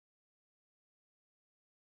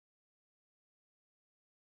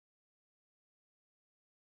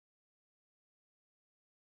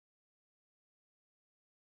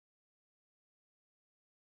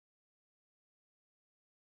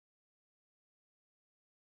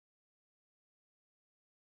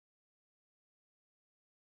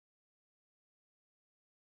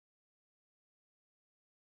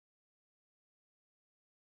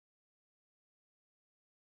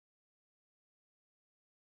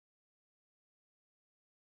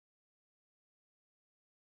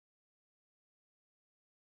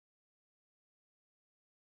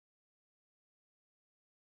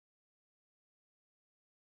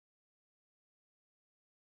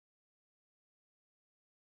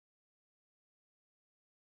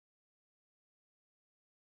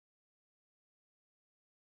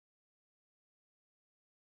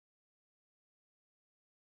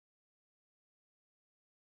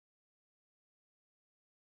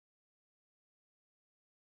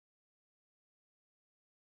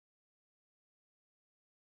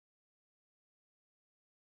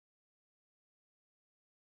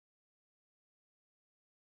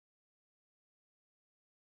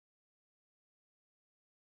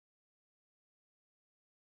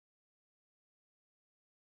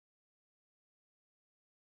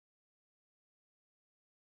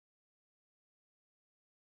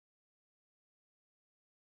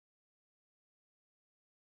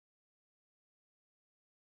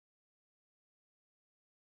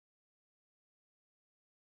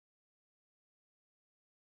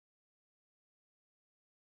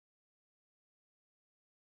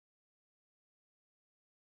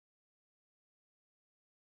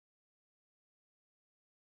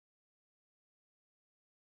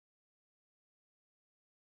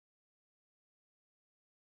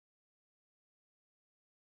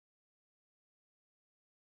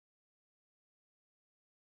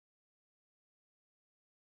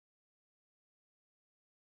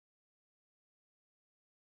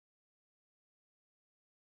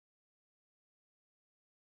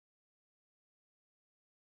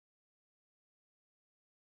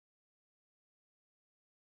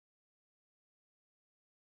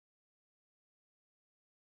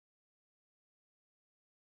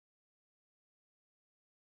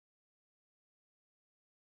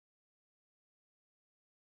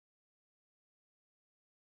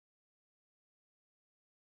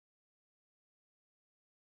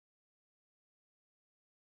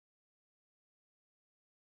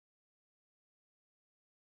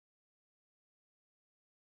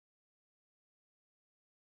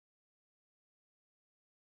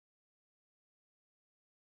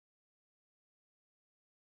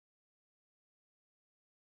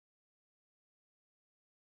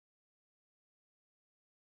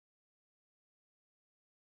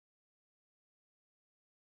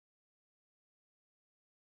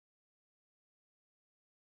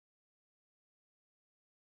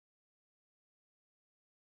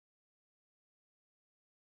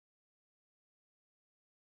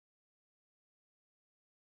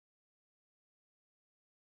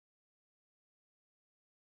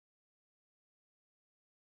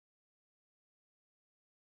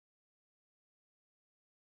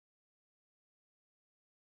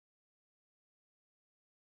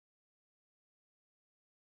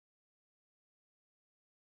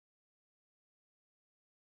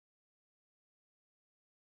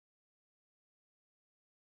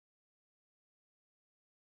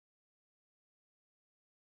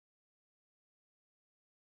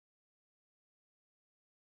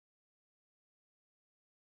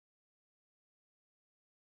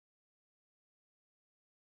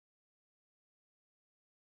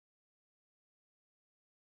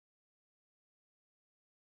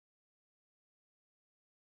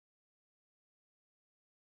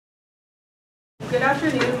Good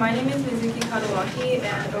afternoon. My name is Mizuki Kadawaki,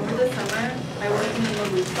 and over the summer, I worked in the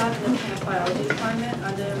Malouche lab in the plant biology department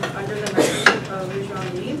under the mentorship of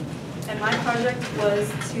Rujuan Lee. And my project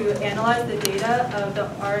was to analyze the data of the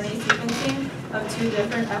RNA sequencing of two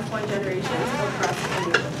different F1 generations of Brassica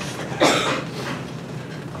napus.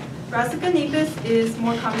 Brassica napus is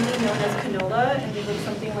more commonly known as canola, and it looks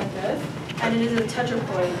something like this. And it is a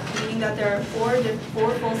tetraploid, meaning that there are four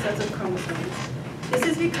full sets of chromosomes. This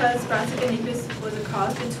is because Brassica napus was a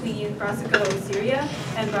cross between Brassica ocerea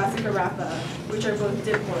and Brassica rapa, which are both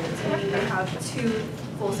diploids, meaning they have two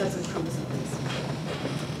full sets of chromosomes.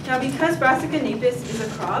 Now, because Brassica napus is a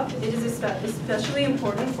crop, it is especially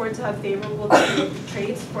important for it to have favorable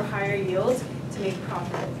traits for higher yields to make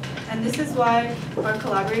profit. And this is why our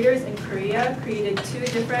collaborators in Korea created two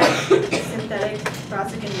different synthetic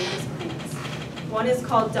Brassica napus plants. One is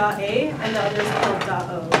called Da-A and the other is called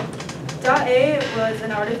Da-O. Da-A was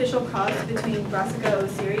an artificial cross between Brassica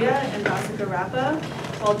ocerea and Brassica rapa,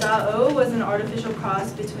 while Da-O was an artificial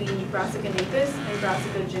cross between Brassica napus and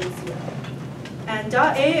Brassica gynecea. And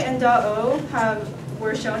Da-A and Da-O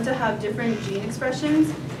were shown to have different gene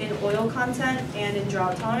expressions in oil content and in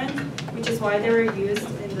drought tolerance, which is why they were used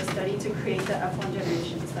in the study to create the F1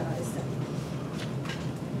 generations that I studied.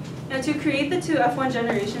 Now, to create the two F1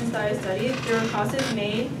 generations that I studied, there were crosses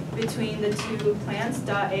made between the two plants,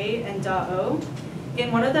 Da-A and Da-O.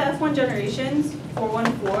 In one of the F1 generations,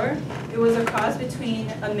 414, it was a cross between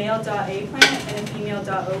a male Da-A plant and a female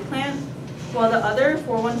Da-O plant, while the other,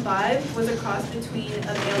 415, was a cross between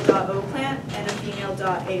a male Da-O plant and a female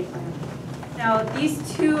Da-A plant. Now, these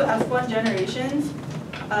two F1 generations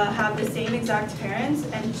have the same exact parents,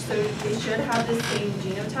 and so they should have the same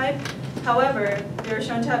genotype. However, they were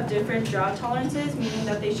shown to have different drought tolerances, meaning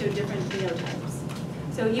that they show different phenotypes.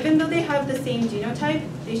 So even though they have the same genotype,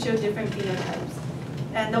 they show different phenotypes.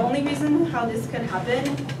 And the only reason how this could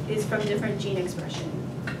happen is from different gene expression.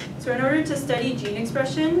 So in order to study gene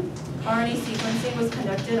expression, RNA sequencing was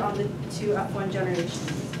conducted on the two F1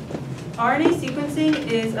 generations. RNA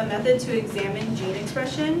sequencing is a method to examine gene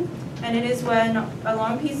expression, and it is when a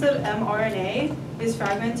long piece of mRNA is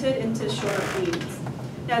fragmented into short reads.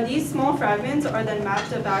 Now, these small fragments are then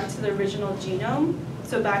mapped back to the original genome,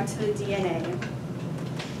 so back to the DNA.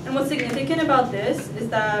 And what's significant about this is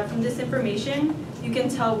that from this information, you can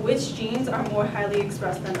tell which genes are more highly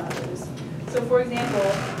expressed than others. So for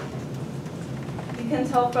example, you can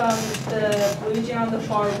tell from the blue gene on the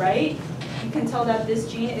far right, you can tell that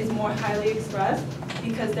this gene is more highly expressed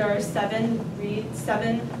because there are seven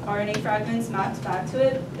RNA fragments mapped back to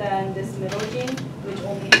it than this middle gene, which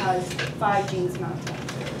only has 5 genes mapped back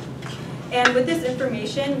to it. And with this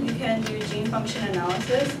information, you can do gene function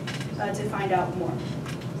analysis to find out more.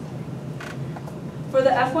 For the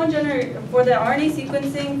RNA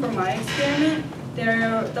sequencing for my experiment,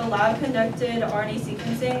 the lab conducted RNA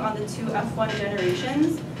sequencing on the two F1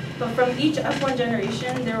 generations, but from each F1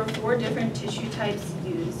 generation, there were 4 different tissue types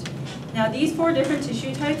used. Now, these 4 different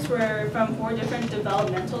tissue types were from 4 different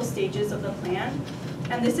developmental stages of the plant,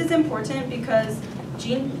 and this is important because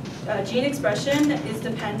gene expression is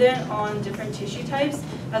dependent on different tissue types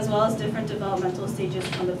as well as different developmental stages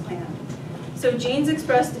from the plant. So genes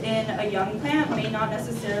expressed in a young plant may not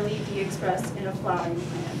necessarily be expressed in a flowering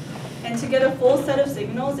plant. And to get a full set of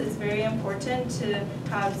signals, it's very important to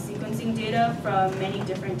have sequencing data from many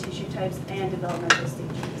different tissue types and developmental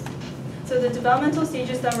stages. So the developmental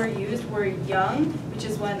stages that were used were young, which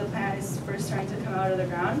is when the plant is first starting to come out of the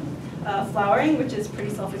ground, flowering, which is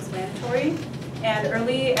pretty self-explanatory, and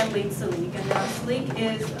early and late Silique. And now Silique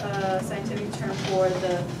is a scientific term for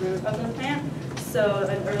the fruit of the plant, so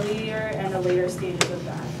an earlier and a later stages of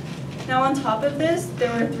that. Now on top of this,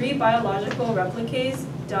 there were 3 biological repliques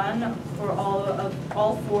done for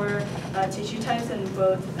all 4 tissue types in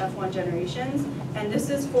both F1 generations, and this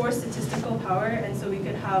is for statistical power, and so we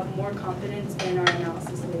could have more confidence in our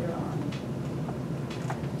analysis later on.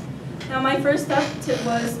 Now my first step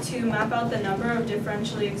was to map out the number of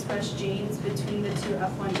differentially expressed genes between the two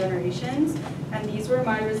F1 generations, and these were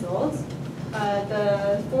my results.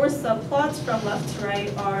 The 4 subplots from left to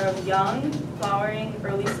right are young, flowering,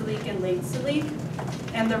 early Silique, and late Silique.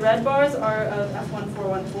 And the red bars are of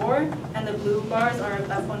F1414, and the blue bars are of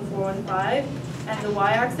F1415, and the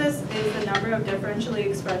y-axis is the number of differentially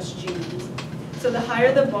expressed genes. So the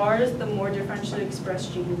higher the bars, the more differentially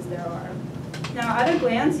expressed genes there are. Now at a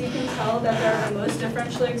glance, you can tell that there are the most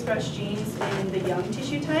differentially expressed genes in the young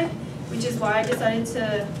tissue type, which is why I decided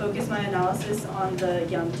to focus my analysis on the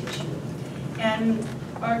young tissue. And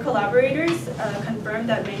our collaborators confirmed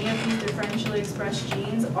that many of these differentially expressed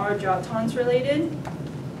genes are drought tolerance related.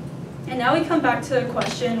 And now we come back to the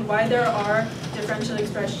question why there are differentially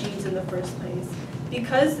expressed genes in the first place.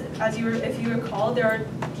 Because, if you recall,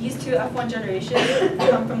 these two F1 generations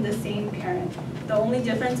come from the same parent. The only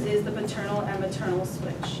difference is the paternal and maternal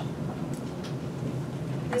switch.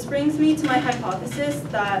 This brings me to my hypothesis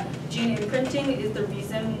that gene imprinting is the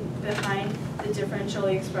reason behind the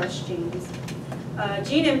differentially expressed genes.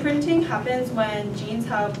 Gene imprinting happens when genes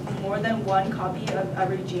have more than one copy of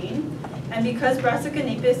every gene. And because Brassica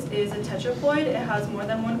napus is a tetraploid, it has more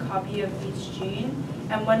than one copy of each gene.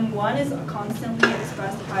 And when one is constantly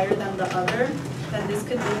expressed higher than the other, then this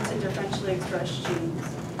could lead to differentially expressed genes.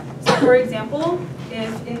 So for example,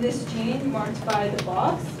 if in this gene marked by the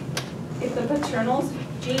box, if the paternal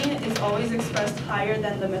gene is always expressed higher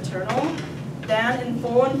than the maternal, then in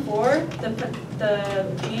 414, the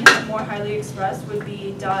gene more highly expressed would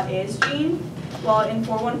be DA-A's gene, while in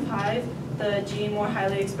 415, the gene more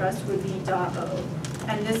highly expressed would be DA-O.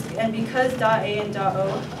 And because DA and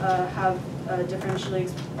DA-O are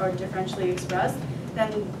differentially expressed,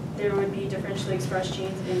 then there would be differentially expressed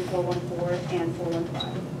genes in 414 and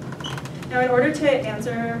 415. Now, in order to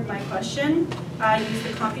answer my question, I used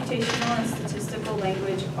the computational and statistical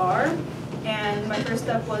language R, and my first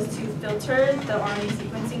step was to filter the RNA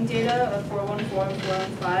sequencing data of 414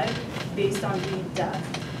 and 415 based on the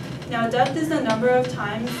depth. Now, depth is the number of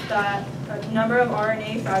times that number of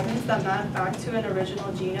RNA fragments that map back to an original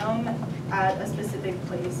genome at a specific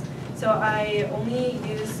place. So I only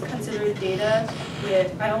considered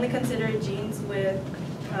genes with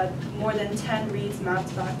more than 10 reads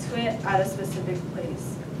mapped back to it at a specific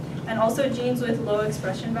place. And also genes with low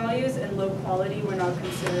expression values and low quality were not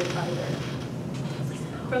considered either.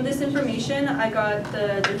 From this information, I got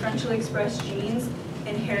the differentially expressed genes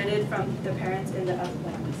inherited from the parents in the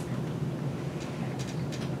F1s.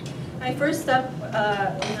 My first step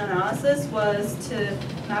in analysis was to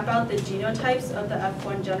map out the genotypes of the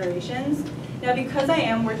F1 generations. Now, because I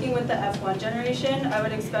am working with the F1 generation, I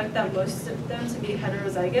would expect that most of them to be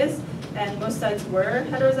heterozygous, and most sites were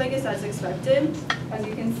heterozygous as expected. As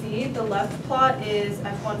you can see, the left plot is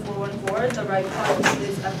F1414, the right plot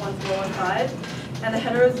is F1415, and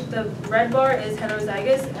the red bar is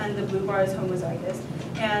heterozygous and the blue bar is homozygous.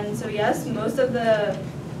 And so yes, most of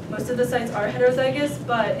the sites are heterozygous,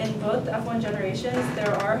 but in both F1 generations,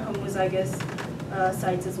 there are homozygous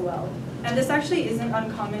sites as well. And this actually isn't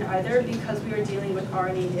uncommon either because we are dealing with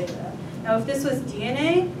RNA data. Now, if this was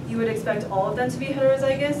DNA, you would expect all of them to be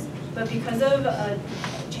heterozygous, but because of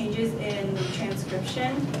changes in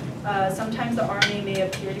transcription, sometimes the RNA may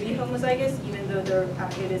appear to be homozygous, even though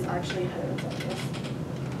it is actually heterozygous.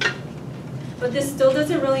 But this still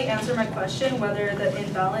doesn't really answer my question whether the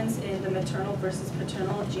imbalance in the maternal versus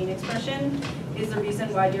paternal gene expression is the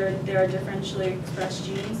reason why there are differentially expressed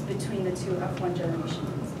genes between the two F1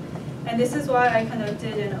 generations. And this is why I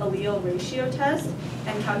conducted an allele ratio test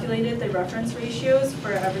and calculated the reference ratios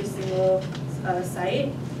for every single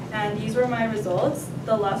site. And these were my results.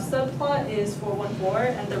 The left subplot is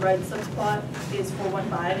 414 and the right subplot is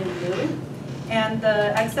 415 in blue. And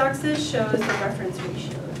the x-axis shows the reference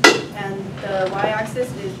ratio. And the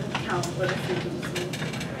y-axis is the count or the frequency.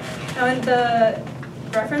 Now, in the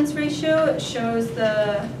reference ratio shows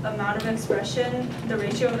the amount of expression, the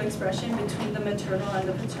ratio of expression between the maternal and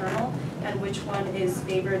the paternal, and which one is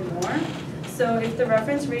favored more. So if the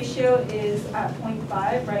reference ratio is at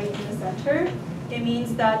 0.5 right in the center, it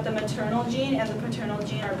means that the maternal gene and the paternal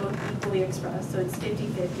gene are both equally expressed, so it's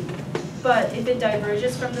 50-50. But if it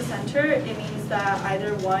diverges from the center, it means that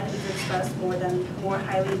either one is expressed more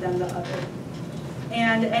highly than the other.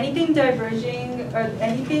 And anything diverging, or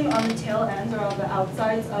anything on the tail ends or on the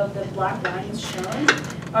outsides of the black lines shown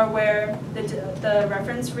are where the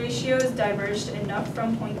reference ratios diverged enough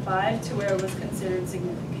from 0.5 to where it was considered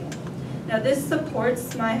significant. Now this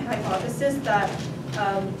supports my hypothesis that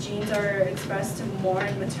genes are expressed to more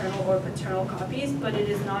in maternal or paternal copies, but it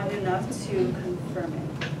is not enough to confirm it.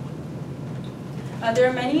 There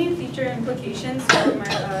are many future implications for my,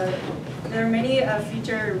 there are many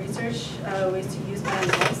future research ways to use my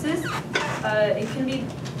analysis.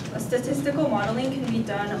 Statistical modeling can be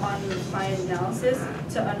done on my analysis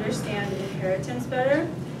to understand inheritance better,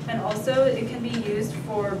 and also it can be used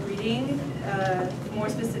for breeding, more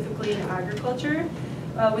specifically in agriculture.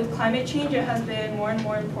 With climate change, it has been more and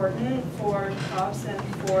more important for crops and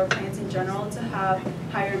for plants in general to have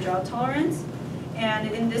higher drought tolerance.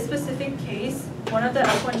 And in this specific case, one of the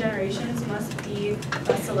F1 generations must be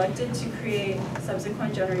selected to create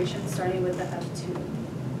subsequent generations starting with the F2.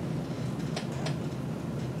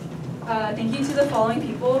 Thank you to the following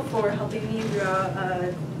people for helping me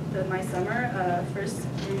throughout my summer. First,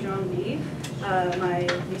 Rujon Lee, my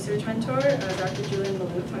research mentor, Dr. Julian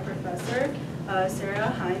Maloof, my professor, Sarah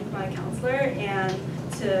Hind, my counselor, and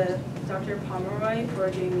to Dr. Pomeroy for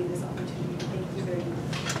giving me this opportunity. Thank you very much.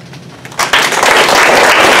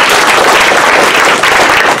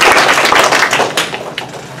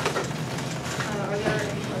 Are there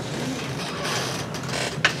any questions?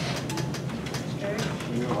 Eric?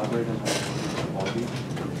 Can you elaborate on quality?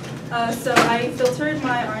 So I filtered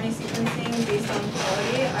my RNA sequencing based on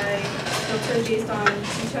quality. I filtered based on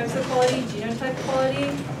two types of quality, genotype quality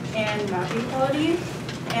and mapping quality.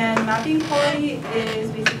 And mapping quality is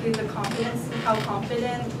basically the confidence, how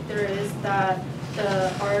confident there is that the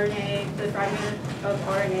RNA, the fragment of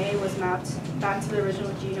RNA was mapped back to the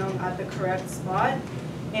original genome at the correct spot.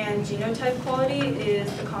 And genotype quality is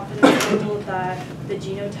the confidence level that the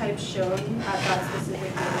genotype shown at that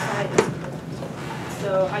specific data site is correct.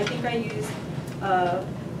 So I think I used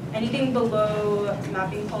anything below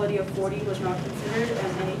mapping quality of 40 was not considered,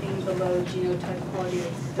 and anything below genotype quality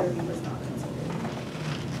of 30 was not considered.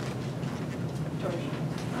 George.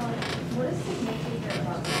 What is significant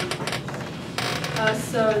about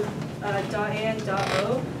 .A and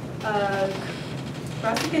 .O.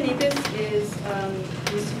 Brassica nippus is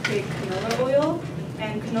used to create canola oil,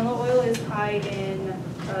 and canola oil is high in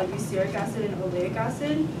butyric acid and oleic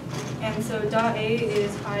acid. And so .A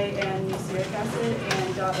is high in butyric acid,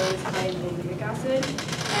 and .O is high in oleic acid.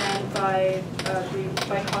 And by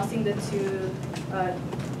crossing the two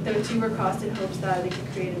were crossed in hopes that they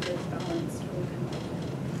could create a good balanced oil canola.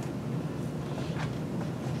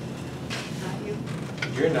 Matthew?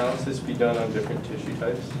 Did your analysis be done on different tissue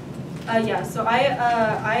types? Yeah, so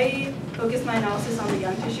I focused my analysis on the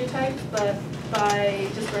young tissue type, but by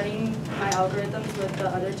just running my algorithms with the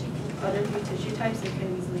other three tissue types, it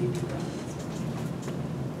can easily be done.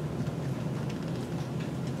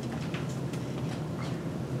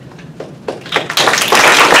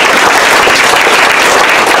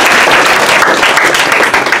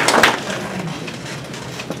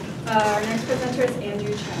 Our next presenter is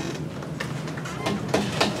Andrew Chen.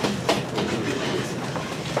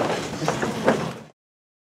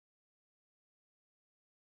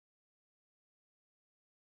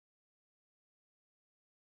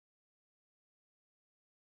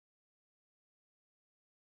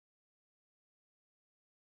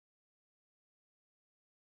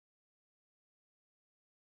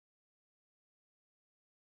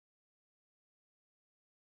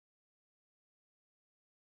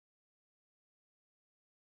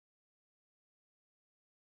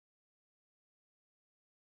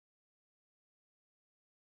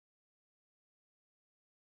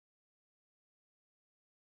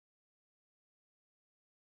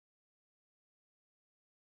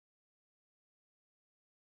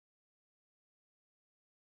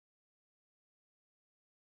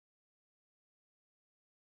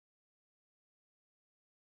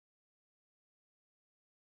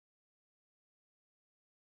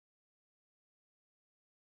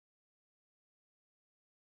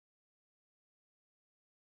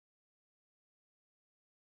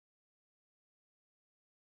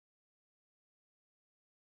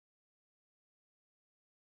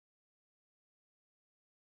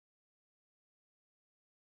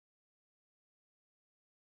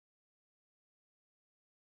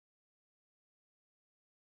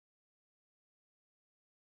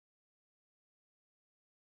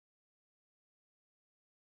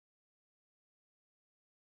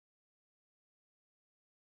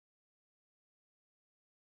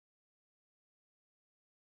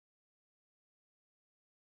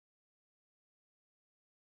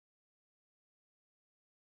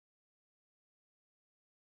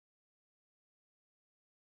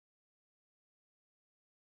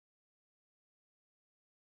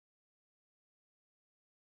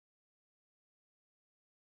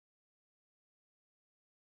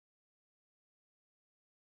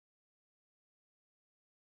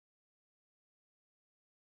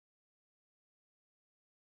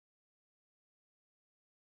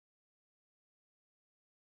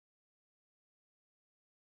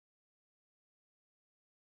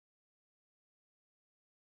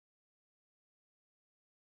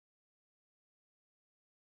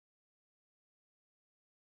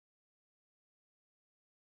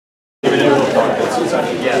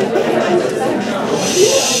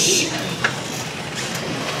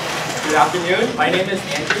 Good afternoon. My name is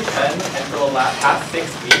Andrew Chen, and for the past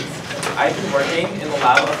 6 weeks, I've been working in the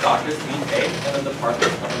lab of Dr. Steve Fay in the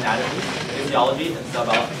Department of Anatomy, Physiology, and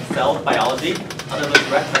Cell Biology under the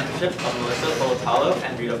direct mentorship of Melissa Bolotalo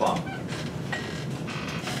and Rita Baum.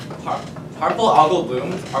 Harmful algal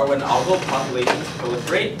blooms are when algal populations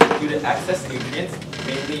proliferate due to excess nutrients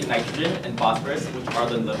mainly nitrogen and phosphorus, which are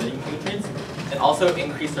the limiting nutrients, and also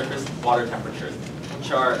increased surface water temperatures,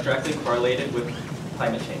 which are directly correlated with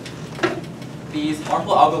climate change. These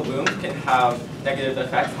harmful algal blooms can have negative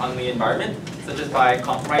effects on the environment, such as by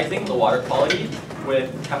compromising the water quality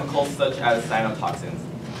with chemicals such as cyanotoxins.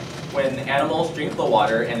 When animals drink the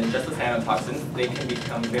water and ingest the cyanotoxins, they can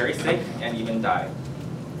become very sick and even die.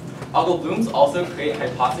 Algal blooms also create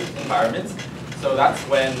hypoxic environments, so that's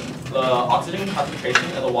when the oxygen concentration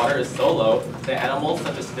in the water is so low that animals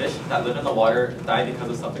such as fish that live in the water die because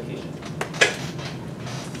of suffocation.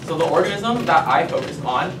 So the organism that I focused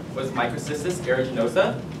on was Microcystis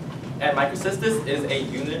aeruginosa, and Microcystis is a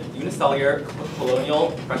unicellular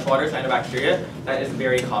colonial freshwater cyanobacteria that is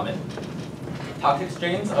very common. Toxic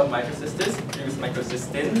strains of Microcystis produce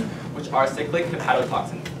microcystins, which are cyclic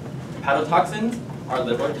hepatotoxins. Hepatotoxins are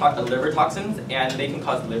liver toxins, and they can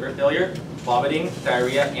cause liver failure, vomiting,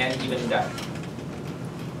 diarrhea, and even death.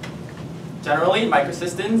 Generally,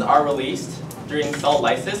 microcystins are released during cell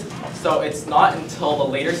lysis, so it's not until the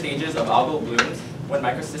later stages of algal blooms when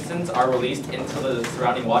microcystins are released into the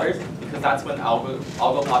surrounding waters, because that's when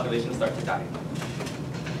algal populations start to die.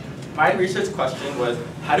 My research question was,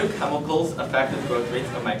 how do chemicals affect the growth rates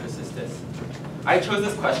of Microcystis? I chose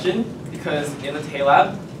this question because in the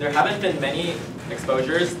TALAB, there haven't been many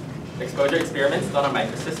exposure experiments done on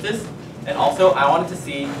Microcystis, and also I wanted to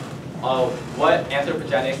see what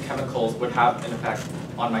anthropogenic chemicals would have an effect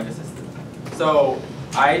on Microcystis. So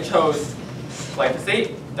I chose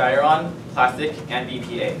glyphosate, diuron, plastic, and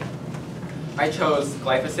BPA. I chose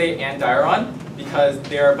glyphosate and diuron because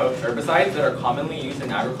they are both herbicides that are commonly used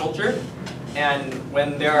in agriculture, and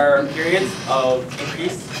when there are periods of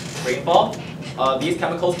increased rainfall, these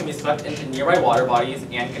chemicals can be swept into nearby water bodies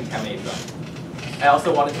and contaminate them. I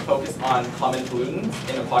also wanted to focus on common pollutants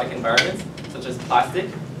in aquatic environments, such as plastic,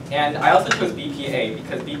 and I also chose BPA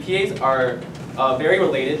because BPAs are very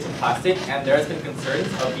related to plastic, and there has been concerns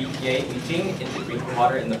of BPA leaching into drinking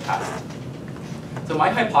water in the past. So my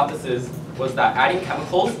hypothesis was that adding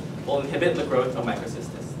chemicals will inhibit the growth of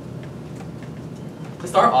Microcystis. To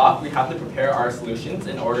start off, we have to prepare our solutions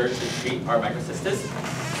in order to treat our Microcystis.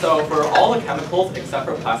 So for all the chemicals except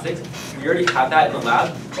for plastics, we already had that in the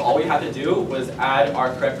lab, so all we had to do was add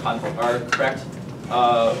our correct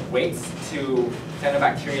weights to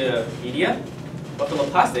cyanobacteria media. But for the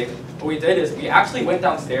plastic, what we did is we actually went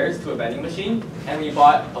downstairs to a vending machine and we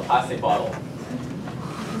bought a plastic bottle.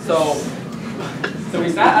 So we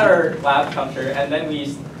sat at our lab counter and then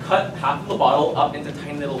we cut half of the bottle up into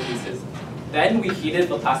tiny little pieces. Then we heated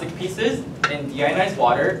the plastic pieces in deionized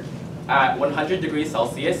water at 100 degrees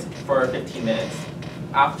Celsius for 15 minutes.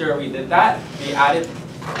 After we did that, we added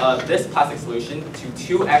this plastic solution to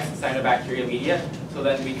 2x cyanobacteria media, so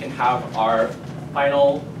then we can have our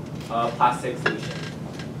final plastic solution.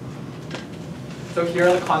 So here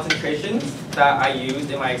are the concentrations that I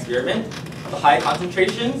used in my experiment. The high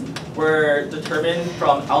concentrations were determined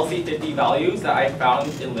from LC50 values that I found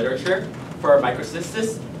in literature for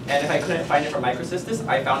Microcystis, and if I couldn't find it for Microcystis,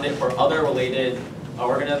 I found it for other related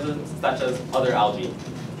organisms such as other algae.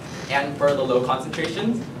 And for the low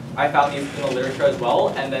concentrations, I found these in the literature as well,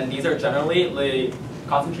 and then these are generally the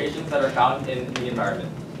concentrations that are found in the environment.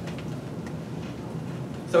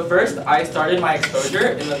 So first, I started my exposure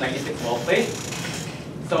in the 96 well plate.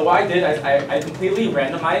 So what I did is I completely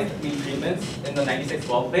randomized the treatments in the 96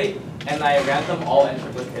 well plate, and I ran them all in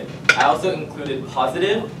triplicate. I also included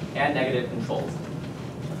positive and negative controls.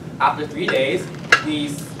 After 3 days, we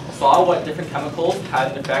saw what different chemicals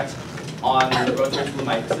had an effect on the growth rates of the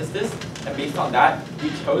Microcystis, and based on that,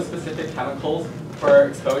 we chose specific chemicals for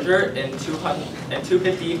exposure in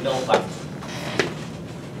 250 ml flasks.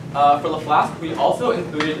 For the flask, we also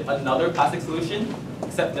included another plastic solution,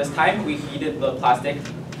 except this time we heated the plastic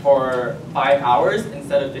for 5 hours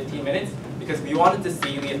instead of 15 minutes, because we wanted to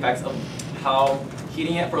see the effects of how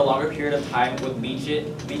heating it for a longer period of time would leach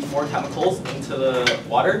more chemicals into the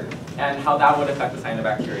water, and how that would affect the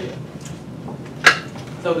cyanobacteria.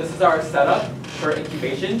 So this is our setup for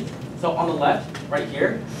incubation. So on the left, right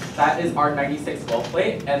here, that is our 96 well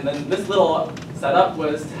plate, and then this little setup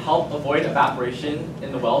was to help avoid evaporation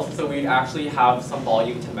in the wells, so we actually have some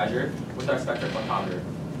volume to measure with our spectrophotometer.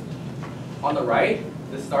 On the right,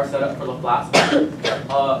 this is our setup for the flask.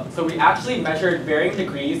 So we actually measured varying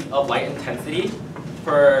degrees of light intensity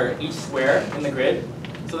for each square in the grid.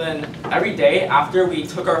 So then every day after we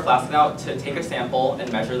took our flask out to take a sample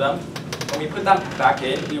and measure them, when we put them back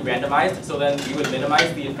in, we randomized, so then we would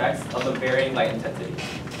minimize the effects of the varying light intensity.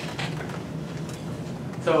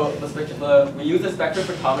 So we use a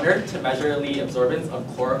spectrophotometer to measure the absorbance of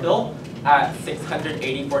chlorophyll at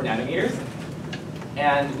 684 nanometers.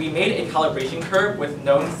 and we made a calibration curve with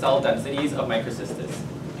known cell densities of microcystis.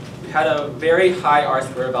 We had a very high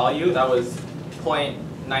R-square value that was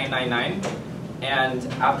 0.999, and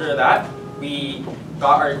after that we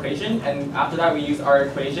got our equation, and after that we used our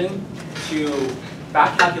equation to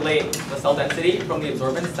back calculate the cell density from the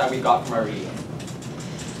absorbance that we got from our readings.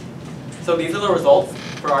 So these are the results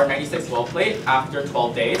for our 96 well plate after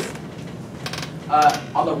 12 days.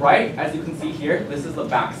 On the right, as you can see here, this is the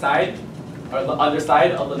back side, or the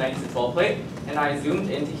underside of the 96 well plate, and I zoomed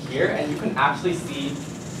into here, and you can actually see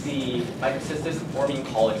the microcystis forming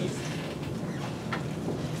colonies.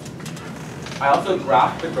 I also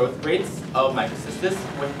graphed the growth rates of microcystis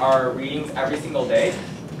with our readings every single day,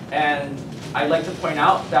 and I'd like to point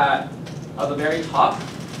out that at the very top,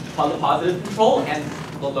 the positive control and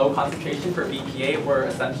the low concentration for BPA were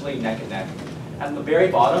essentially neck and neck. At the very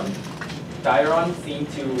bottom, Diuron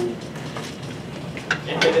seemed to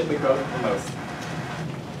inhibit the growth the most.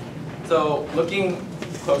 So looking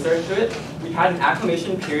closer into it, we had an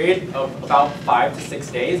acclimation period of about 5 to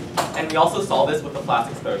 6 days, and we also saw this with the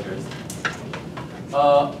flask exposures.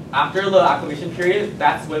 After the acclimation period,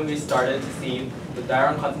 that's when we started to see the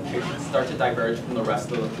Diuron concentrations start to diverge from the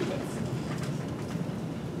rest of the treatments.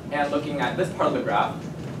 And looking at this part of the graph,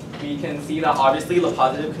 we can see that obviously the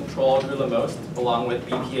positive control grew the most, along with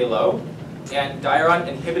BPA low, and Diuron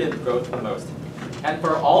inhibited growth the most. And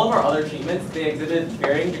for all of our other treatments, they exhibited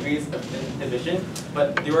varying degrees of inhibition,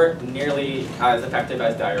 but they were nearly as effective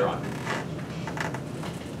as Diuron.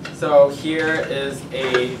 So here is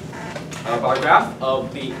a bar graph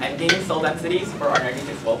of the ending cell densities for our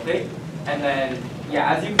 96 well plate. And then,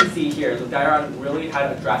 yeah, as you can see here, the Diuron really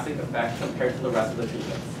had a drastic effect compared to the rest of the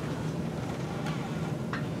treatments.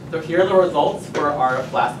 So here are the results for our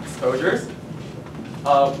flask exposures.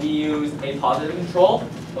 We used a positive control,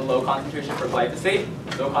 a low concentration for glyphosate,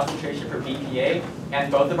 low concentration for BPA,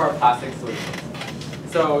 and both of our plastic solutions.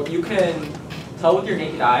 So you can tell with your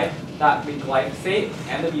naked eye that the glyphosate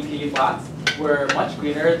and the BPA flats were much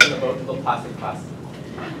greener than both of the plastic flasks.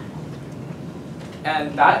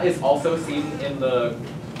 And that is also seen in the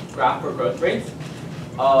graph for growth rates.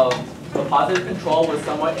 The positive control was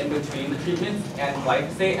somewhat in between the treatments, and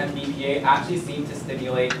glyphosate and BPA actually seemed to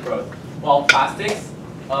stimulate growth, while plastics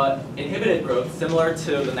inhibited growth, similar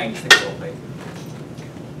to the 96 well plate.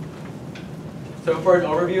 So for an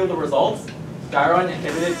overview of the results, Diuron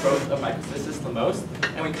inhibited growth of microcystis the most,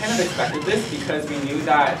 and we kind of expected this because we knew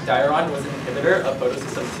that Diuron was an inhibitor of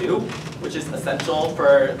photosystem 2, which is essential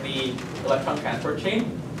for the electron transport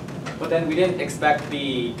chain, but then we didn't expect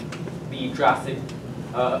the drastic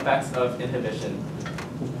effects of inhibition.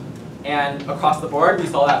 And across the board, we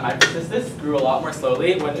saw that microcystis grew a lot more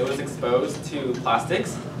slowly when it was exposed to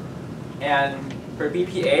plastics. And for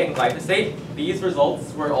BPA and glyphosate, these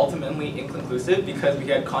results were ultimately inconclusive because we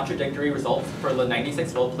had contradictory results for the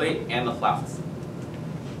 96 well plate and the flasks.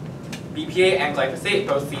 BPA and glyphosate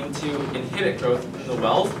both seem to inhibit growth in the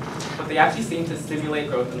wells, but they actually seem to stimulate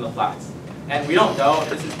growth in the flasks. And we don't know if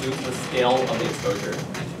this is due to the scale of the exposure.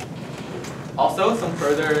 Also, some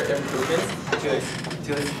further improvements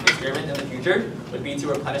to this experiment in the future would be to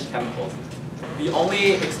replenish chemicals. We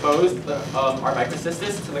only exposed our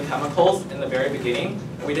microcystis to the chemicals in the very beginning,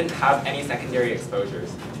 and we didn't have any secondary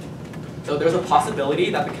exposures. So there's a possibility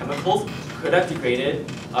that the chemicals could have degraded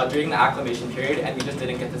during the acclimation period, and we just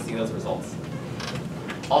didn't get to see those results.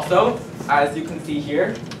 Also, as you can see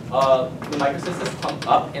here, the microcystis clumped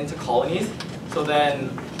up into colonies. So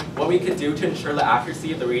then what we could do to ensure the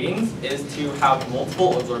accuracy of the readings is to have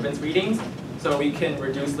multiple absorbance readings, so we can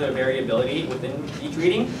reduce the variability within each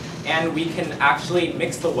reading, and we can actually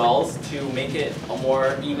mix the wells to make it a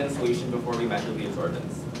more even solution before we measure the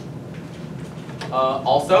absorbance.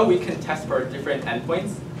 Also, we can test for different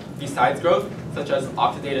endpoints besides growth, such as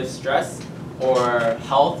oxidative stress or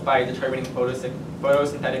health by determining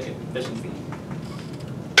photosynthetic efficiency.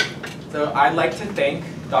 So I'd like to thank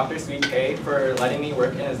Dr. Sweet K for letting me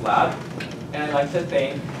work in his lab, and I'd like to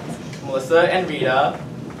thank Melissa and Rita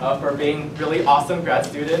for being really awesome grad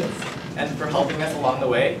students and for helping us along the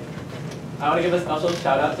way. I want to give a special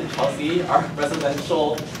shout out to Chelsea, our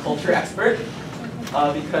residential culture expert,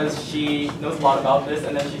 because she knows a lot about this,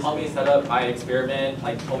 and then she helped me set up my experiment,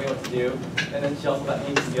 like told me what to do, and then she also let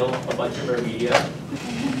me steal a bunch of her media.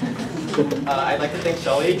 I'd like to thank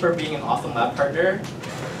Shelly for being an awesome lab partner,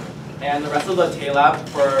 and the rest of the Tay Lab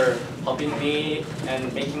for helping me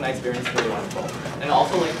and making my experience really wonderful. And I'd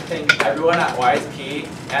also like to thank everyone at YSP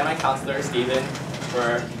and my counselor, Steven,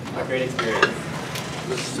 for a great experience.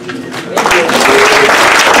 Thank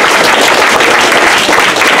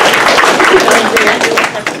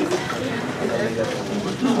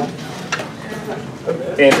you.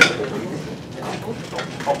 Yes.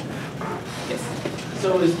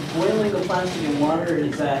 So is boiling the plastic in water,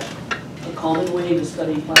 is that a common way to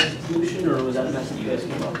study plastic pollution, or was that a method you guys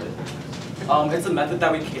came up with? It's a method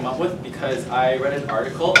that we came up with because I read an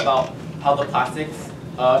article about how the plastics,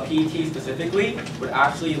 PET specifically, would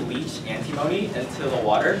actually leach antimony into the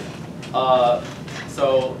water.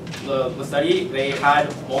 So the study, they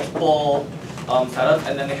had multiple setups,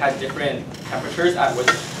 and then they had different temperatures at which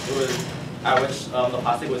the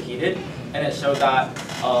plastic was heated, and it showed that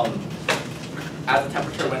as the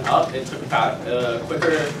temperature went up, it took about a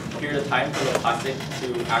quicker period of time for the plastic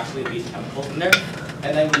to actually leach chemicals in there.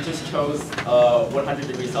 And then we just chose 100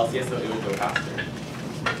 degrees Celsius so it would go faster.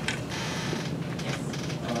 Yes.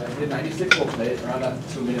 In 96 volts minute, around that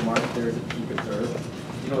 2-minute mark, there is a peak observed.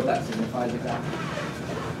 Do you know what that signifies exactly?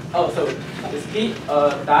 Oh, so this peak,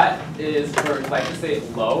 that is for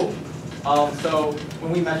glyphosate low. So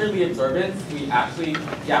when we measured the absorbance, we actually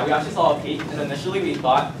saw a peak, and initially we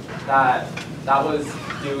thought that that was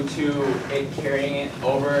due to it carrying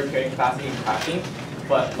capacity and crashing,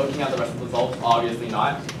 but looking at the rest of the results, obviously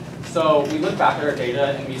not. So we looked back at our data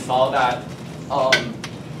and we saw that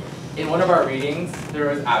in one of our readings, there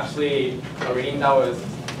was actually a reading that was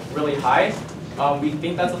really high. We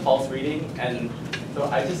think that's a false reading, and so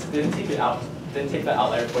I just didn't take the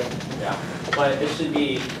outlier point, but it should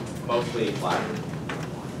be mostly flat.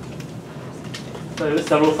 So there was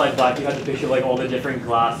several slides back, you had to picture like all the different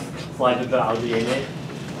glass slides with the algae in it.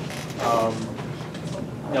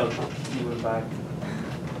 No, you went back.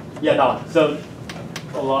 Yeah, that one. So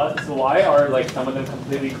why are like some of them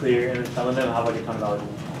completely clear and some of them have like a ton of algae?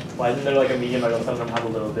 Why isn't there like a medium or some of them have a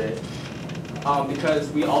little bit?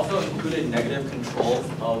 Because we also included negative controls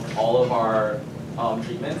of all of our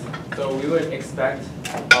treatments. So we would expect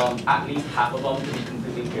at least half of them to be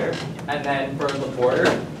completely clear. And then for the border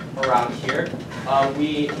around here,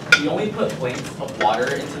 we only put blinks of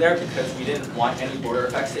water into there because we didn't want any border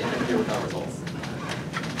effects to interfere with our results.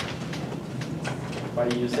 By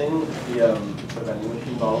using the vending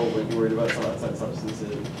machine model, were you worried about some outside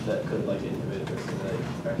substances that could like inhibit or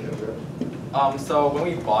stimulate bacterial growth? So when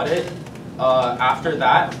we bought it, after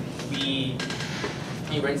that, we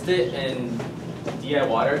rinsed it in DI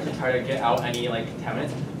water to try to get out any like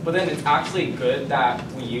contaminants. But then it's actually good that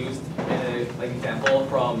we used an example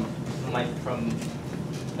from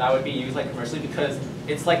that would be used like commercially, because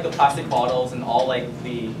it's like the plastic bottles and all like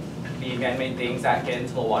the man-made things that get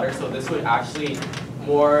into the water. So this would actually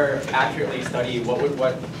more accurately study what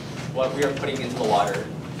we are putting into the water,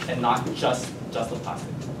 and not just the plastic.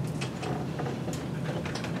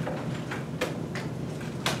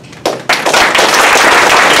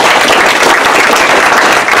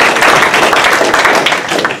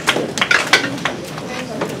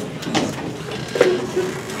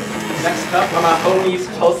 Next up are my homies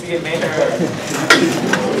Chelsea and Maynard.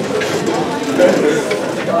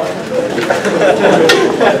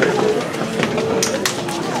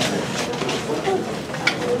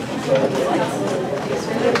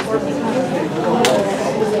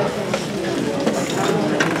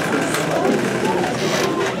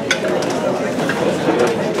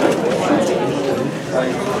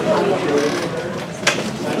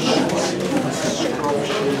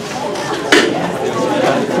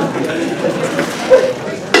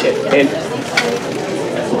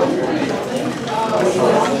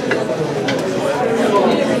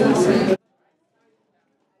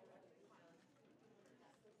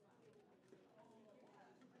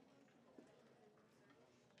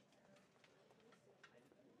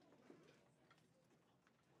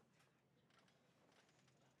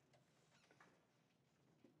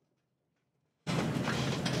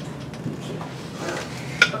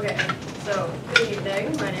 Okay, so good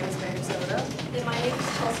evening. My name is Mary Soda. And my name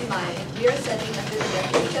is Chelsea Mai. We are studying under the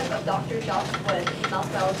directorship of Dr. Josh Wood in Mouse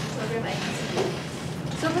Biology Program at UCB.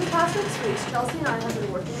 So for the past 6 weeks, Chelsea and I have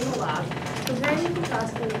been working in the lab, comparing and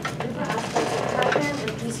contrasting different aspects of TAPAN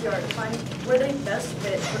and PCR to find where they best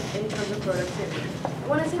fit in terms of productivity.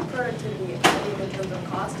 When I say productivity, I mean in terms of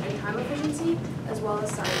cost and time efficiency, as well as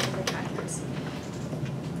scientific accuracy.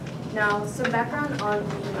 Now, some background on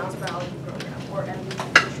the Mouse Biology Program, or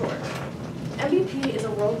MVP for short. MVP is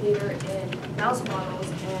a world leader in mouse models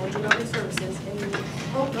and genomic services in the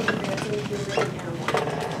hope of advancing human and animal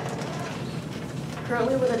health.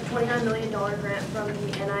 Currently with a $29 million grant from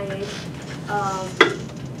the NIH,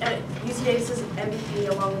 UC Davis's MVP,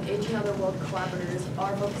 along with 18 other world collaborators,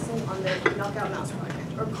 are focusing on the Knockout Mouse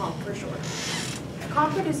Project, or COMP for short.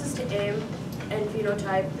 COMP produces to aim and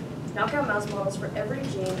phenotype knockout mouse models for every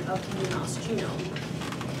gene of the mouse genome.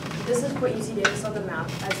 This has put UC Davis on the map,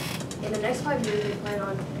 as in the next 5 years we plan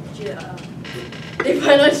on They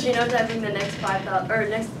plan on genotyping the next 5,000 or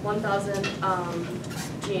next 1,000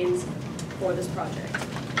 genes for this project.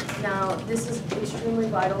 Now, this is extremely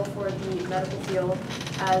vital for the medical field,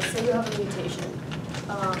 as say you have a mutation.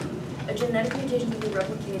 A genetic mutation can be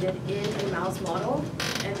replicated in a mouse model,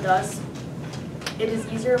 and thus it is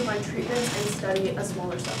easier to find treatments and study a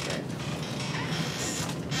smaller subject.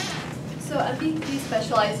 So MVP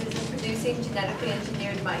specializes in producing genetically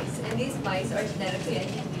engineered mice, and these mice are genetically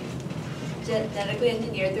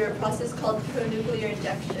engineered through a process called pronuclear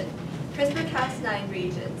injection. CRISPR-Cas9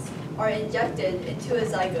 reagents are injected into a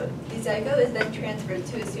zygote. The zygote is then transferred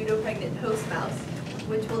to a pseudopregnant host mouse,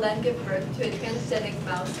 which will then give birth to a transgenic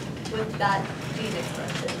mouse with that gene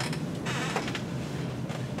expression.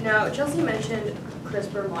 Now, Chelsea mentioned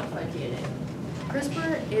CRISPR-modified DNA.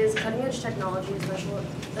 CRISPR is cutting-edge technology, especially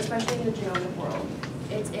in the genomic world.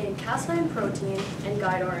 It's a Cas9 protein and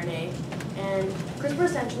guide RNA, and CRISPR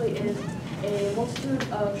essentially is a multitude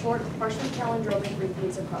of short, partially palindromic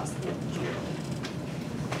repeats across the genome.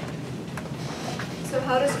 So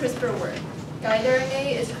how does CRISPR work? Guide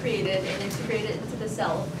RNA is created and integrated into the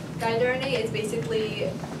cell. Guide RNA is basically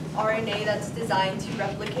RNA that's designed to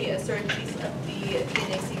replicate a certain piece of the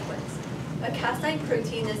DNA sequence. A Cas9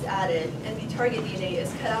 protein is added, and the target DNA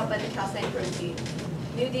is cut out by the Cas9 protein.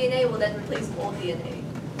 New DNA will then replace old DNA.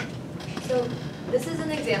 So this is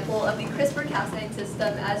an example of the CRISPR-Cas9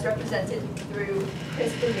 system as represented through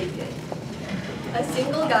CRISPR making. A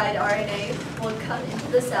single guide RNA will come into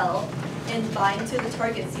the cell and bind to the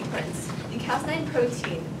target sequence. The Cas9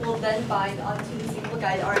 protein will then bind onto the single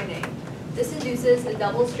guide RNA. This induces a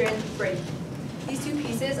double-strand break. These two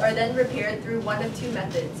pieces are then repaired through one of two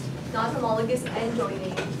methods: non-homologous end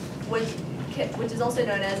joining, which is also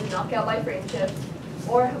known as knockout by frameshift,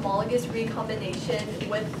 or homologous recombination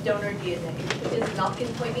with donor DNA, which is knock-in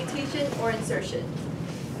point mutation or insertion.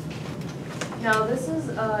 Now, this is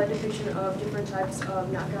a depiction of different types of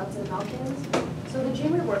knockouts and knock-ins. So the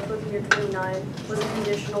gene we worked with here, 29, was a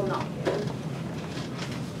conditional knock-in.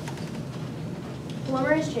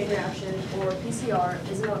 Polymerase chain reaction, or PCR,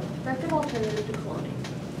 is an effective alternative to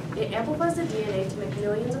cloning. It amplifies the DNA to make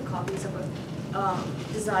millions of copies of a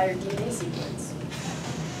desired DNA sequence.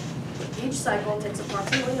 Each cycle takes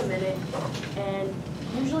approximately a minute, and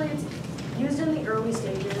usually it's used in the early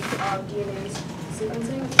stages of DNA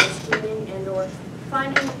sequencing for screening and/or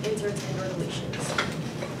finding inserts and/or deletions.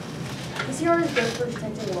 PCR is good for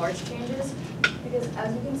detecting large changes because,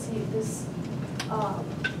 as you can see, this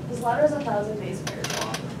ladder is 1,000 base pairs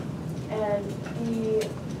long, and the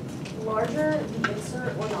larger the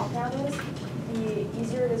insert or knockout is, the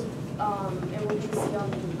easier it is, and we can see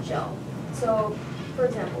on the gel. So, for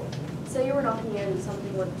example, say you were knocking in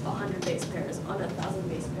something with 100 base pairs on a 1,000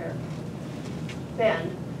 base pair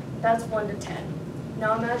band. That's 1 to 10.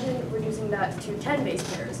 Now imagine reducing that to 10 base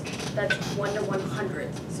pairs. That's 1 to 100.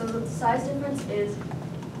 So the size difference is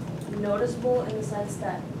noticeable in the sense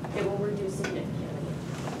that it will reduce significantly.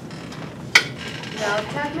 Now,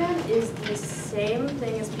 TaqMan is the same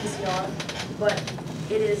thing as PCR, but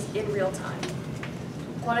it is in real time.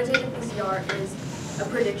 Quantitative PCR is a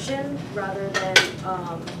prediction rather than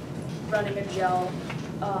running a gel,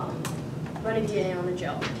 running DNA on a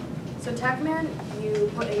gel. So TaqMan,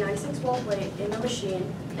 you put a 96-well plate in the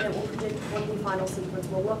machine, and it will predict what the final sequence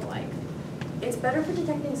will look like. It's better for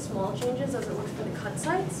detecting small changes as it works for the cut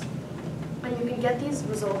sites, and you can get these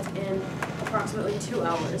results in approximately 2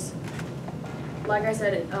 hours. Like I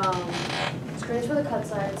said, it screens for the cut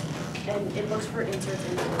sites, and it looks for inserts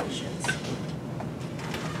and deletions.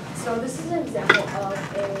 So this is an example of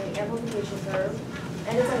an amplification curve,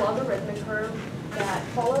 and it's a logarithmic curve that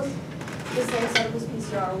follows the same setup as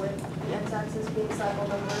PCR, with the x-axis being cycle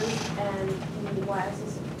numbers and the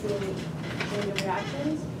y-axis being the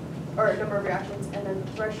reactions, or number of reactions, and then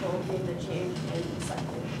the threshold being the change in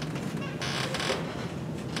cycle.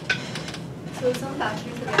 So some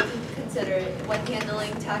factors that we have to consider when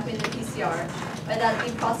handling TaqMan and PCR are that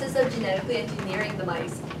the process of genetically engineering the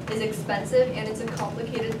mice is expensive, and it's a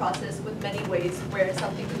complicated process with many ways where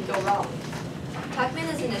something can go wrong.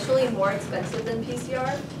 TaqMan is initially more expensive than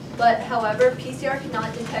PCR, but however, PCR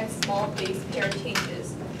cannot detect small base pair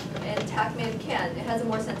changes, and TaqMan can. It has a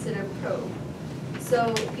more sensitive probe.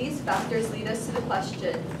 So these factors lead us to the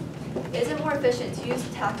question, is it more efficient to use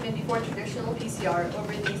TaqMan before traditional PCR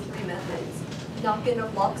over these three methods? Knock-in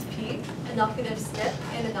of LOXP, a knock-in of SNP,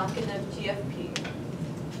 and a knock-in of GFP.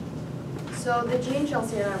 So the gene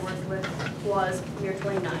Chelsea and I worked with was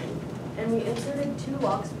MIR29, and we inserted 2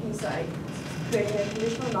 LOXP sites, creating a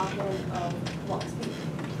conditional knock-in of LOXP.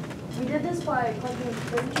 We did this by collecting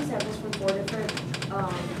 32 samples from 4 different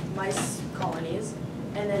mice colonies,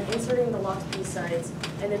 and then inserting the LOX-P sites,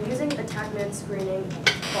 and then using ATAC-man screening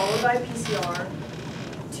followed by PCR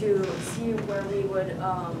to see where we would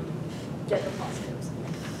get the positives.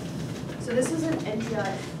 So this is an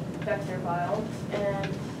NTI vector file,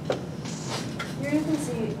 and here you can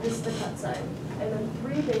see this is the cut site. And then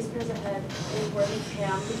 3 base pairs ahead is where the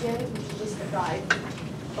PAM begins, which is just a guide to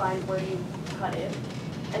find where you cut it.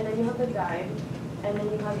 And then you have the guide, and then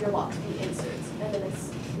you have your LOX-P inserts. And then it's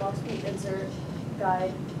LOX-P insert,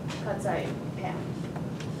 guide, cut site, PAM.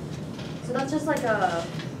 So that's just like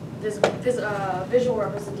this visual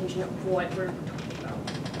representation of what we're talking about.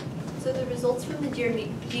 So the results from the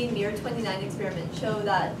GeneMirror29 experiment show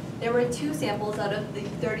that there were 2 samples out of the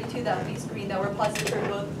 32 that we screened that were positive for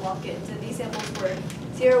both lock-ins, and these samples were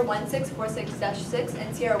CR1646-6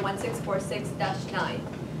 and CR1646-9.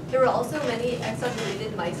 There were also many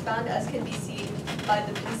exon-deleted mice found, as can be seen by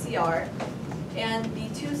the PCR, and the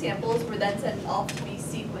 2 samples were then sent off to be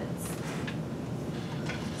sequenced.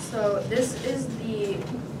 So this is the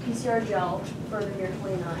PCR gel for the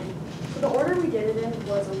MIR29. So the order we did it in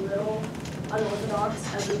was a little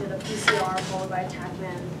unorthodox, as we did a PCR followed by a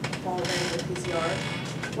ATAC-man followed by another PCR,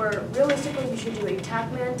 where realistically you should do a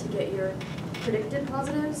ATAC-man to get your predicted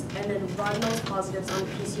positives and then run those positives on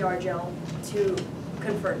PCR gel to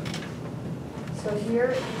confirm. So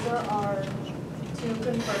here, these are our 2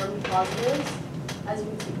 confirmed positives. As you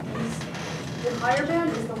can see, the higher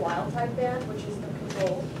band is the wild type band, which is the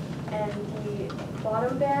control, and the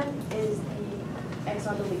bottom band is the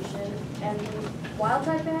exon deletion, and the wild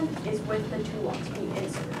type band is with the 2 LOX-P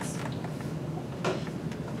inserts.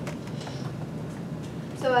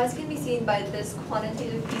 So as can be seen by this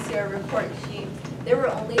quantitative PCR report sheet, there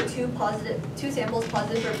were only 2 samples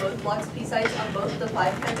positive for both LOX-P sites on both the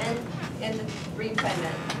 5' end and the 3'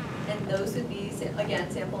 end. And those would be,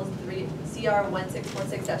 again, samples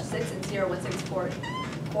CR1646-6 and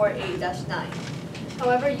CR1648-9.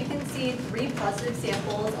 However, you can see 3 positive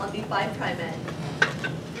samples on the 5' end.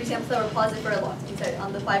 3 samples that were positive for a LOX-P site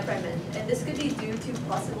on the 5' end, and this could be due to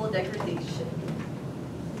possible degradation.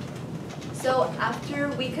 So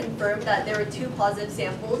after we confirmed that there were 2 positive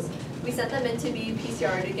samples, we sent them in to be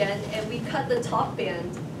PCR'd again, and we cut the top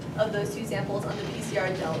band of those 2 samples on the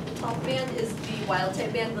PCR gel. The top band is the wild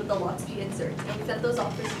type band with the LOX-P inserts, and we sent those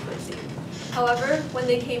off for sequencing. However, when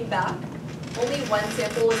they came back, only 1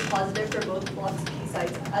 sample was positive for both LOX-P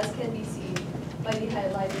sites, as can be seen by the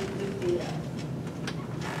highlighted blue data.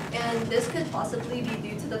 And this could possibly be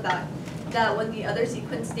due to the fact that when the other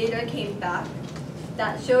sequence data came back,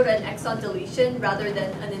 that showed an exon deletion rather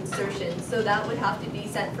than an insertion, so that would have to be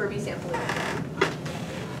sent for resampling.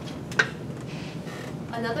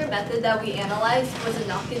 Another method that we analyzed was a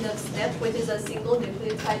knock-in of SNP, which is a single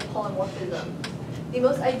nucleotide polymorphism. The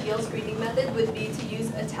most ideal screening method would be to use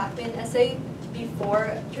a ATAC-man assay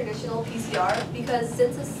before traditional PCR, because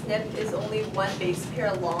since a SNP is only 1 base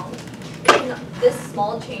pair long, this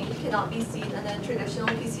small change cannot be seen in a traditional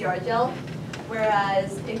PCR gel,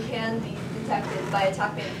 whereas it can be detected by a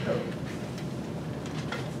ATAC-man probe.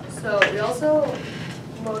 So we also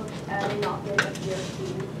looked at a knock-in of GFP,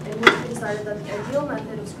 and we decided that the ideal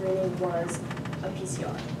method of screening was a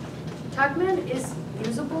PCR. ATAC-man is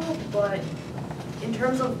usable, but in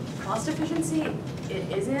terms of cost efficiency,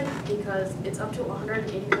 it isn't, because it's up to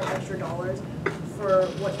 $184 extra for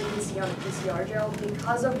what you can see on a PCR gel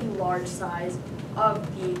because of the large size of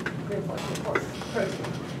the green functional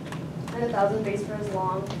protein. And 1,000 base pairs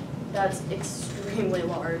long, that's extremely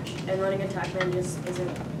large, and running a ATAC-man just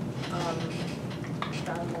isn't a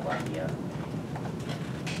valuable idea.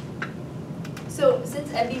 So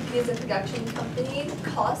since MVP is a production company,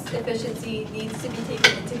 cost efficiency needs to be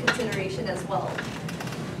taken into consideration as well.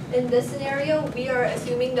 In this scenario, we are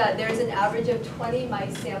assuming that there's an average of 20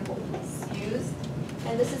 mice samples used,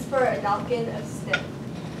 and this is for a knock-in of SNP.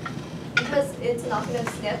 Because it's a knock-in of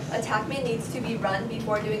SNP, a ATAC-man needs to be run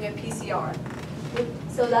before doing a PCR.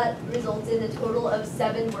 So that results in a total of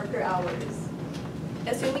 7 worker hours.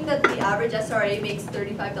 Assuming that the average SRA makes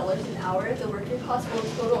 $35 an hour, the worker cost will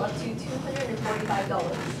total up to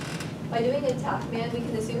 $245. By doing a ATAC-man, we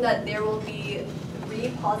can assume that there will be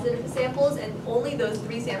 3 positive samples, and only those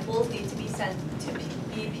 3 samples need to be sent to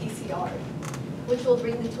be PCR'd, which will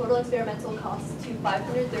bring the total experimental cost to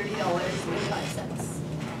 $530.05.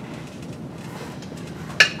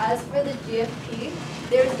 As for the GFP,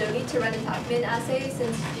 there is no need to run a ATAC-man assay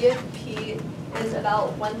since GFP is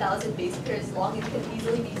about 1,000 base pairs long and can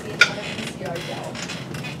easily be seen on a PCR gel.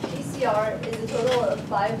 PCR is a total of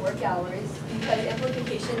 5 work hours because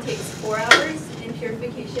amplification takes 4 hours and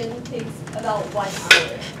purification takes about 1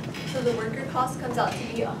 hour. So the worker cost comes out to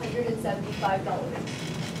be $175.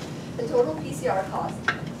 The total PCR cost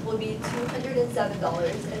will be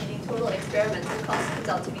 $207, and the total experimental cost comes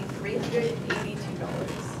out to be $382.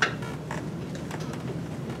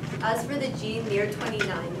 As for the gene near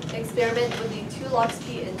 29 experiment with the 2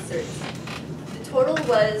 LOXP inserts, the total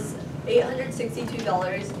was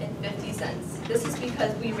 $862.50. This is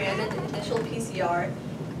because we ran an initial PCR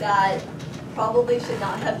that probably should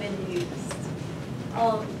not have been used.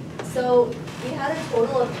 So we had a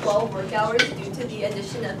total of 12 work hours due to the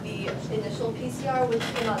addition of the initial PCR, which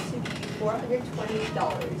came out to be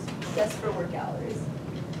 $428 just for work hours.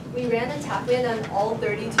 We ran a TACMAN on all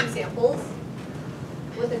 32 samples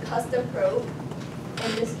with a custom probe,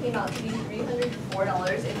 and this came out to be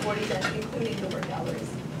 $304.40, including the work hours.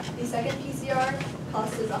 The second PCR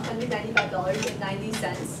cost us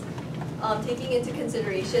 $195.90, taking into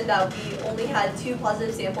consideration that we only had 2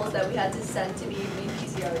 positive samples that we had to send to be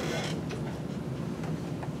re-PCR'd again.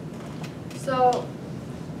 So,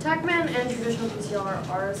 TACMAN and traditional PCR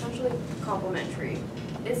are essentially complementary.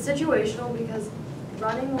 It's situational because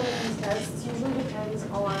running one of these tests usually depends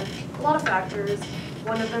on a lot of factors,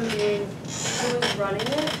 one of them being who is running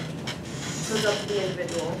it, so it's up to the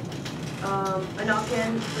individual. A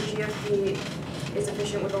knock-in for GFP is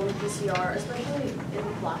efficient with only PCR, especially in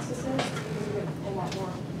blastocysts because you get a lot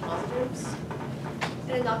more positives.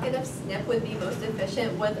 And a knock-in of SNP would be most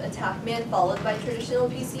efficient with a TACMAN followed by traditional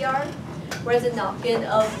PCR, whereas a knock-in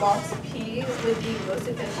of LOXP would be most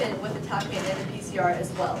efficient with a TACMAN and a PCR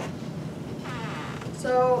as well.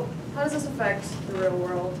 So, how does this affect the real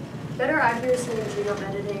world? Better accuracy in genome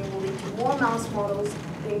editing will lead to more mouse models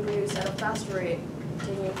being produced at a faster rate,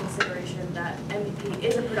 taking into consideration that MVP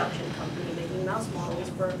is a production company making mouse models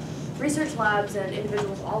for research labs and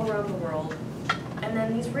individuals all around the world. And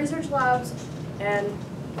then these research labs and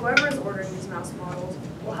whoever is ordering these mouse models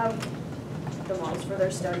will have the models for their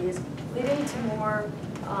studies, leading to more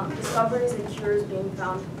discoveries and cures being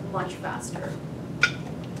found much faster.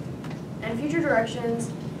 And future directions,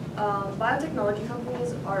 biotechnology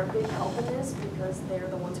companies are a big help in this because they're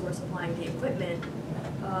the ones who are supplying the equipment.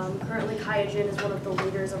 Currently, QIAGEN is one of the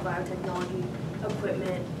leaders of biotechnology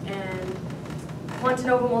equipment, and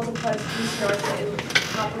Quantinova Multiplex PCR kit is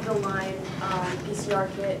top of the line PCR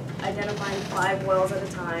kit, identifying 5 wells at a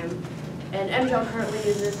time. And MGel currently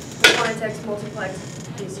uses the Quantitex Multiplex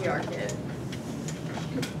PCR kit.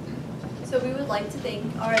 So we would like to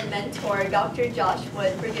thank our mentor, Dr. Josh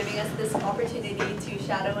Wood, for giving us this opportunity to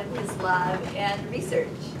shadow in his lab and research.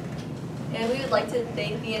 And we would like to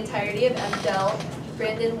thank the entirety of MGel,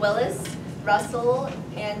 Brandon Willis, Russell,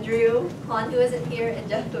 Andrew, Han who isn't here, and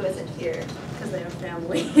Jeff who isn't here. Because they have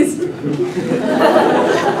families.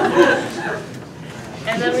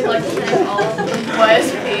 And then we'd like to thank all of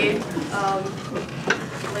YSP,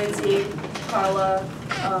 Lindsay, Carla,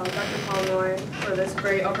 Dr. Pomeroy for this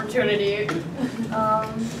great opportunity.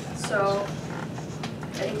 So,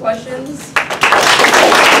 any questions?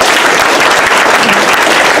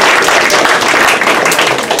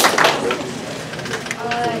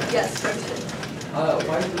 Yes, question.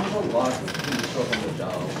 Why is there a lot of show up on the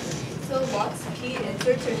job? So LOXP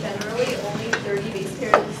inserts are generally only 30 base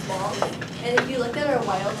pairs long, and if you looked at our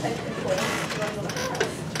wild type controls,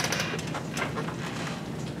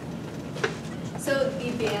 so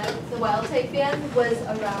the wild type band was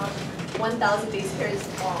around 1,000 base pairs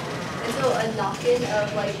long, and so a knock-in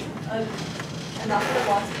of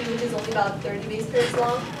LOXP, which is only about 30 base pairs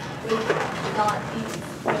long, would not be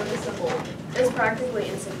noticeable. It's practically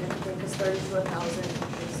insignificant because 30 to 1,000 is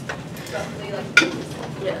Roughly like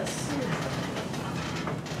yes.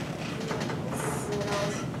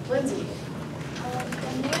 Lindsay.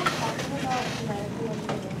 When they were talking about genetically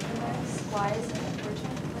engineering device, why is it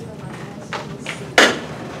important for the learners to see?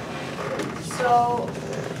 So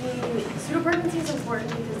the pseudopregnancy is important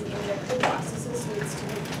because the injected blastocyst needs to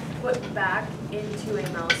be put back into a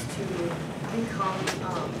mouse to become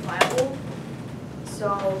viable.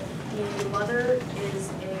 So the mother is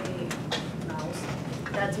a mouse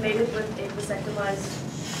that's mated with a vasectomized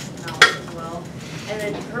mouse as well, and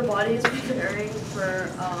then her body is preparing for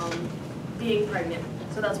being pregnant.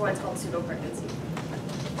 So that's why it's called pseudopregnancy.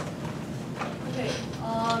 okay.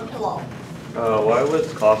 Hello. Why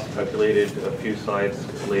was cost calculated a few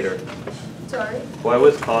slides later? Sorry. Why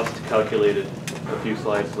was cost calculated a few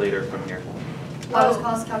slides later from here? Why was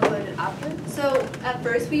cost calculated after? So at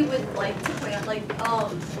first we would like to point out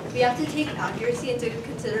we have to take accuracy into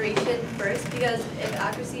consideration first, because if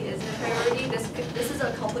accuracy isn't a priority, this is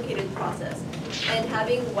a complicated process. And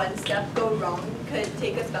having one step go wrong could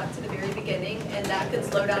take us back to the very beginning, and that could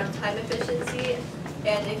slow down time efficiency,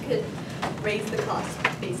 and it could raise the cost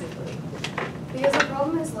basically. Because the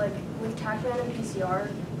problem is with TACMAN and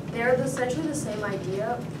PCR, They're essentially the same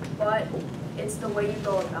idea, but it's the way you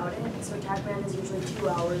go about it. So TACMAN is usually 2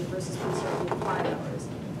 hours versus PCR being 5 hours.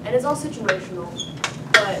 And it's all situational,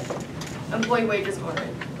 but employee wages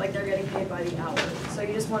aren't. Like, they're getting paid by the hour. So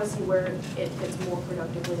you just want to see where it fits more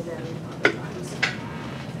productively than other times.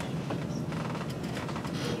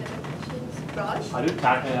 Any other questions? Raj? How do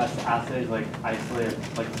TACMAN assays like isolate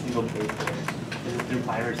like a single base pair? Is it through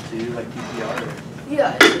primers too, like PCR? Or?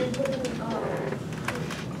 Yeah, so you put in,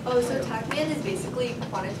 Oh, so TACMAN is basically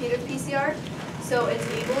quantitative PCR. So it's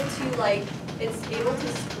able to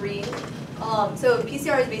screen. So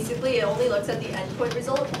PCR is basically, it only looks at the endpoint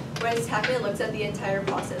result, whereas TACMAN looks at the entire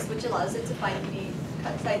process, which allows it to find the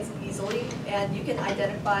cut sites easily, and you can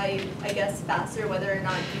identify, I guess, faster whether or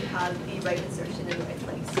not you have the right insertion in the right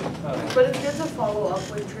place. but it's good to follow up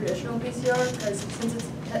with traditional PCR because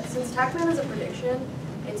since TACMAN is a prediction,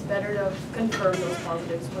 it's better to confirm those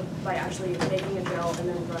positives by actually making a gel and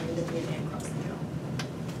then running the DNA across the gel.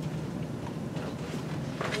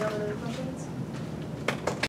 Any other questions?